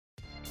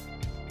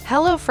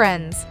Hello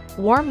friends,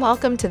 warm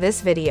welcome to this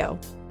video.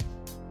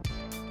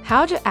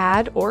 How to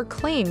add or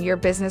claim your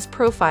business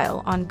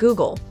profile on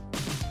Google.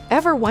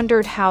 Ever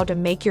wondered how to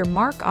make your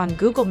mark on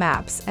Google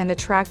Maps and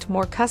attract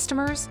more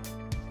customers?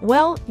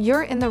 Well,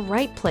 you're in the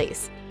right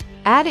place.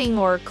 Adding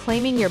or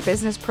claiming your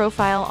business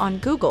profile on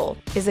Google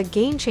is a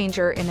game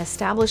changer in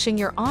establishing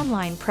your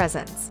online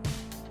presence.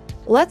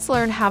 Let's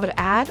learn how to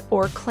add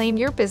or claim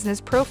your business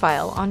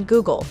profile on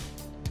Google.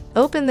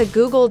 Open the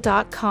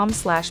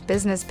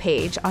google.com/business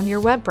page on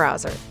your web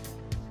browser.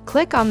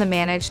 Click on the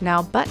Manage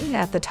Now button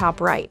at the top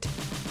right.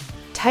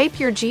 Type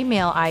your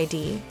Gmail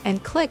ID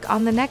and click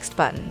on the Next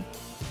button.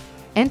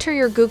 Enter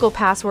your Google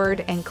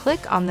password and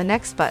click on the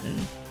Next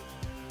button.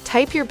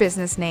 Type your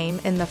business name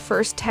in the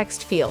first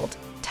text field,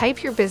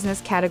 type your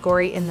business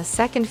category in the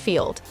second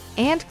field,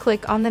 and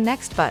click on the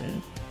Next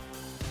button.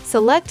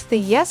 Select the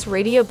Yes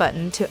Radio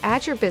button to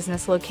add your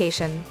business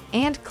location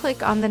and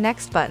click on the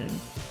Next button.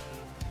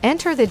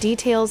 Enter the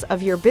details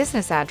of your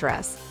business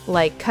address,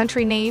 like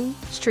country name,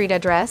 street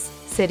address,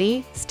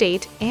 city,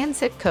 state, and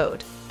zip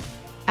code.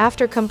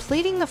 After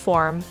completing the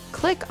form,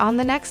 click on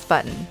the Next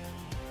button.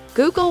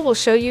 Google will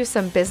show you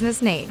some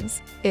business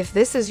names. If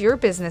this is your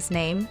business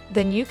name,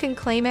 then you can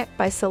claim it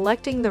by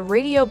selecting the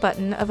radio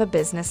button of a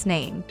business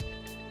name.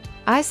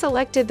 I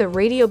selected the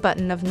radio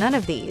button of none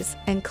of these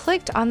and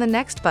clicked on the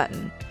Next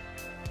button.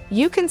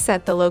 You can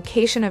set the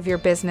location of your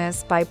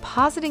business by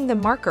pausing the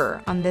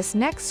marker on this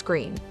next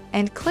screen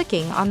and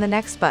clicking on the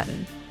Next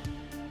button.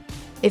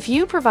 If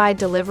you provide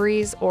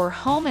deliveries or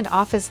home and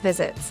office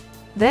visits,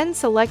 then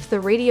select the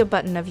radio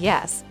button of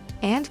Yes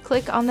and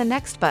click on the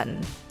Next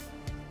button.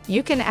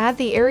 You can add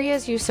the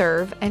areas you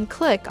serve and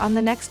click on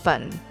the Next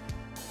button.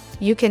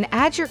 You can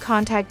add your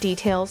contact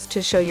details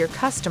to show your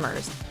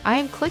customers. I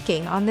am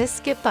clicking on this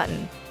Skip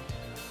button.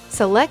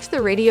 Select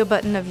the radio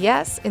button of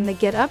Yes in the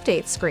Get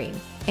Update screen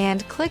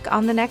and click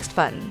on the Next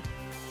button.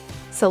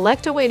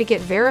 Select a way to get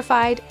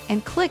verified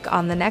and click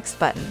on the Next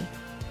button.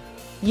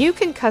 You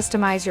can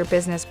customize your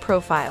business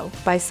profile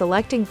by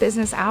selecting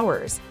business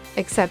hours,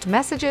 accept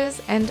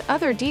messages, and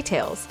other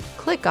details.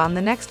 Click on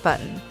the Next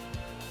button.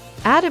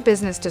 Add a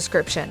business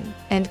description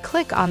and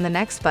click on the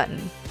Next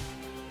button.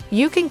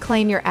 You can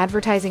claim your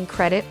advertising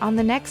credit on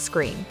the next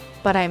screen,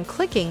 but I am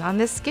clicking on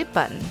this Skip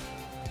button.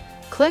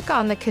 Click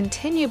on the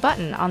Continue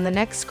button on the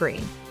next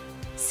screen.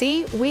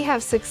 See, we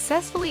have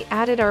successfully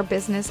added our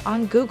business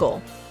on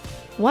Google.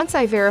 Once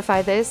I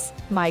verify this,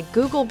 my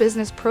Google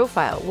business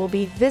profile will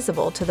be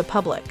visible to the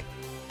public.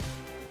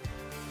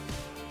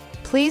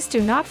 Please do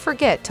not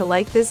forget to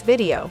like this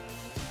video.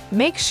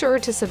 Make sure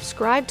to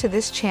subscribe to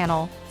this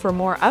channel for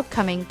more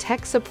upcoming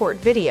tech support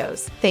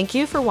videos. Thank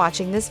you for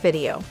watching this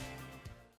video.